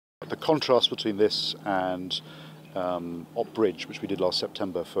The contrast between this and Op Bridge, which we did last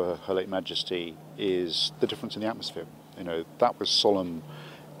September for Her late Majesty, is the difference in the atmosphere. You know, that was solemn.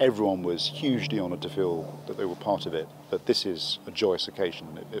 Everyone was hugely honoured to feel that they were part of it, but this is a joyous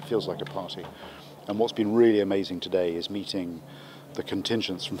occasion. It feels like a party. And what's been really amazing today is meeting the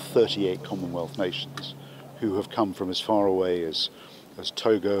contingents from 38 Commonwealth nations who have come from as far away as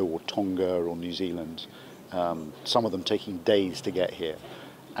Togo or Tonga or New Zealand, some of them taking days to get here.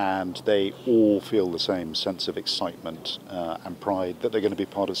 And they all feel the same sense of excitement and pride that they're going to be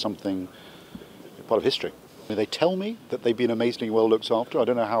part of something, part of history. They tell me that they've been amazingly well looked after. I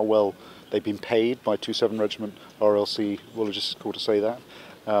don't know how well they've been paid by 27 Regiment RLC Woolwich Corps to say that,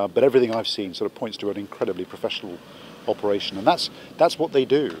 but everything I've seen sort of points to an incredibly professional operation, and that's what they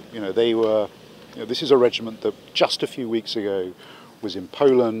do. You know, they were. You know, this is a regiment that just a few weeks ago was in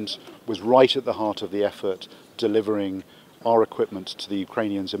Poland, was right at the heart of the effort, delivering our equipment to the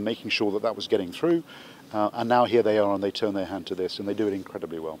Ukrainians and making sure that that was getting through. And now here they are, and they turn their hand to this, and they do it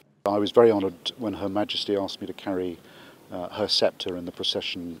incredibly well. I was very honoured when Her Majesty asked me to carry her sceptre in the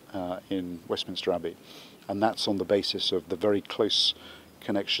procession in Westminster Abbey, and that's on the basis of the very close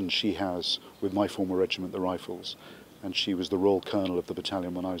connection she has with my former regiment, the Rifles, and she was the Royal Colonel of the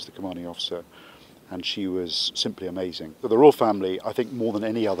battalion when I was the commanding officer, and she was simply amazing. But the Royal family, I think more than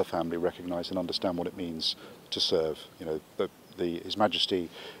any other family, recognise and understand what it means to serve. You know, His Majesty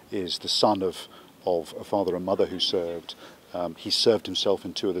is the son of a father and mother who served. He served himself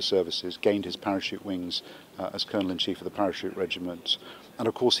in 2 of the services, gained his parachute wings as Colonel-in-Chief of the Parachute Regiment. And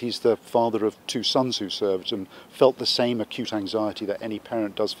of course he's the father of 2 sons who served and felt the same acute anxiety that any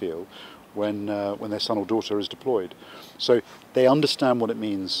parent does feel when their son or daughter is deployed. So they understand what it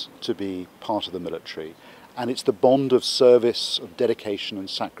means to be part of the military. And it's the bond of service, of dedication and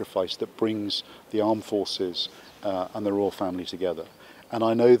sacrifice that brings the armed forces and the royal family together. And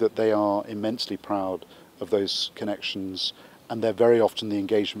I know that they are immensely proud of those connections, and they're very often the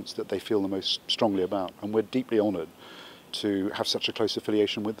engagements that they feel the most strongly about. And we're deeply honoured to have such a close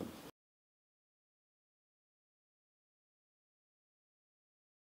affiliation with them.